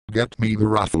Get me the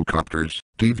rafflecopters,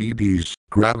 DVDs,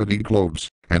 gravity globes,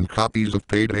 and copies of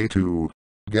Payday 2.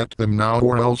 Get them now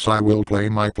or else I will play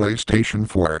my PlayStation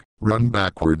 4, run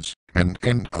backwards, and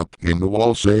end up in the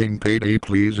wall saying Payday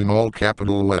please in all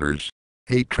capital letters.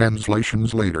 8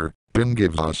 translations later, Ben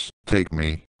gives us, take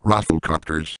me,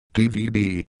 rafflecopters,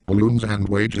 DVD, balloons and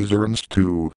wages earns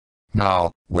too.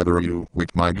 Now, whether you,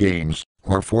 with my games,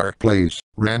 or 4 plays,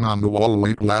 ran on the wall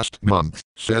late last month,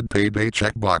 said Payday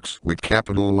checkbox with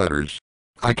capital letters.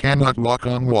 I cannot walk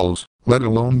on walls, let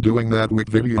alone doing that with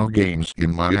video games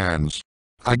in my hands.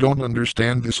 I don't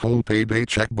understand this whole Payday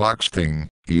checkbox thing,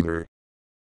 either.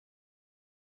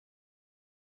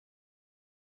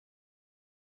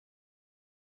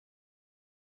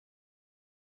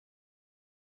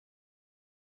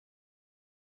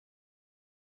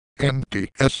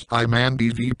 S1E1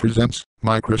 TV presents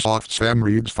Microsoft Sam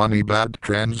reads funny Bad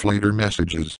Translator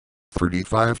messages.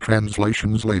 35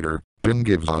 translations later, Ben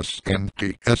gives us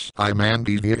S1E1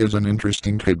 TV is an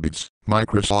interesting tidbits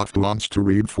Microsoft wants to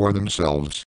read for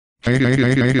themselves.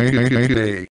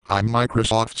 Hey, I'm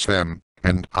Microsoft Sam,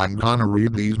 and I'm gonna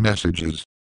read these messages.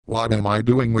 What am I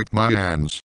doing with my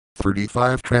hands?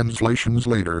 35 translations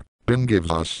later, Ben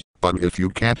gives us, but if you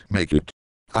can't make it.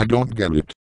 I don't get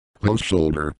it. Close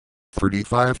shoulder.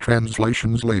 35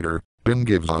 translations later, Ben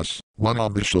gives us, one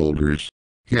of the shoulders.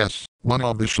 Yes, one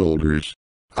of the shoulders.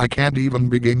 I can't even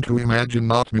begin to imagine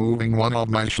not moving one of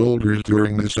my shoulders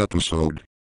during this episode.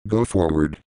 Go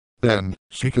forward. Then,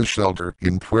 seek a shelter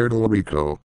in Puerto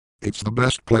Rico. It's the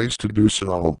best place to do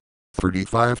so.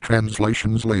 35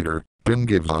 translations later, Ben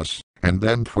gives us, and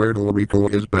then Puerto Rico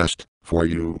is best, for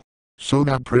you. So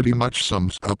that pretty much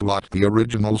sums up what the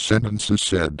original sentences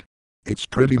said. It's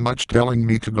pretty much telling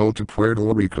me to go to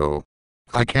Puerto Rico.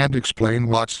 I can't explain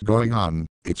what's going on,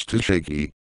 it's too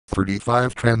shaky.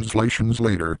 35 translations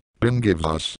later, Ben gives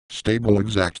us, stable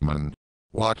exactman.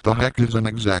 What the heck is an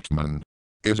exactman?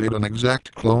 Is it an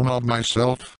exact clone of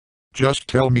myself? Just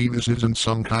tell me this isn't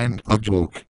some kind of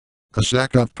joke. A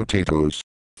sack of potatoes.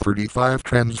 35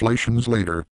 translations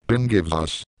later, Ben gives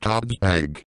us, Todd's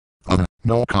bag.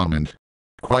 No comment.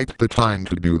 Quite the time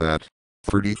to do that.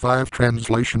 35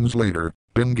 translations later,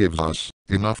 Ben gives us,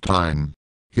 enough time.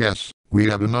 Yes, we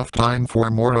have enough time for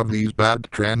more of these Bad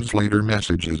Translator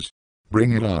messages.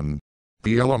 Bring it on.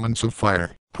 The elements of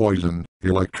fire, poison,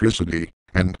 electricity,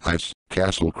 and ice,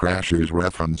 Castle Crashers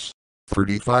reference.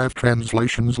 35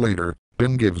 translations later,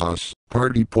 Ben gives us,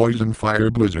 party poison fire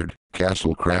blizzard,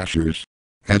 Castle Crashers.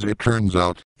 As it turns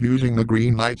out, using the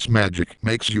Green Knight's magic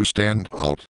makes you stand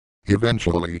out.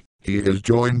 Eventually, he is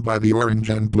joined by the Orange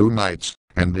and Blue Knights,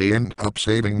 and they end up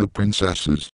saving the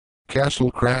princesses.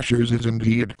 Castle Crashers is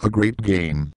indeed a great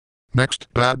game.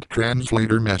 Next Bad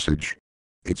Translator message.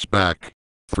 It's back.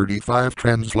 35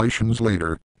 translations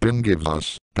later, Ben gives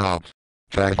us, no.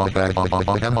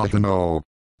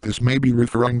 This may be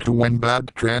referring to when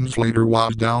Bad Translator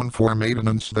was down for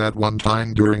maintenance that one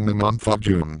time during the month of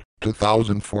June,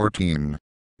 2014.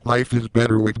 Life is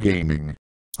better with gaming.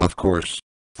 Of course.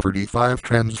 35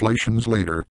 translations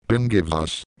later, Ben gives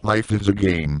us, life is a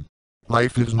game.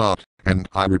 Life is not, and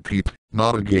I repeat,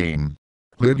 not a game.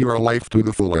 Live your life to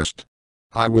the fullest.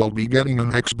 I will be getting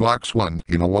an Xbox One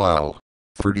in a while.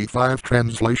 35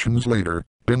 translations later,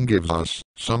 Ben gives us,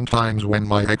 sometimes when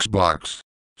my Xbox.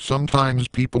 Sometimes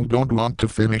people don't want to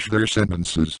finish their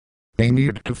sentences. They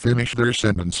need to finish their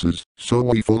sentences, so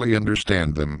we fully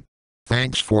understand them.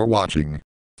 Thanks for watching.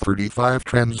 35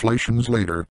 translations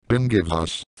later, Ben gives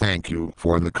us, thank you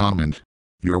for the comment.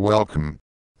 You're welcome.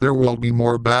 There will be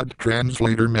more Bad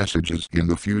Translator messages in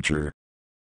the future.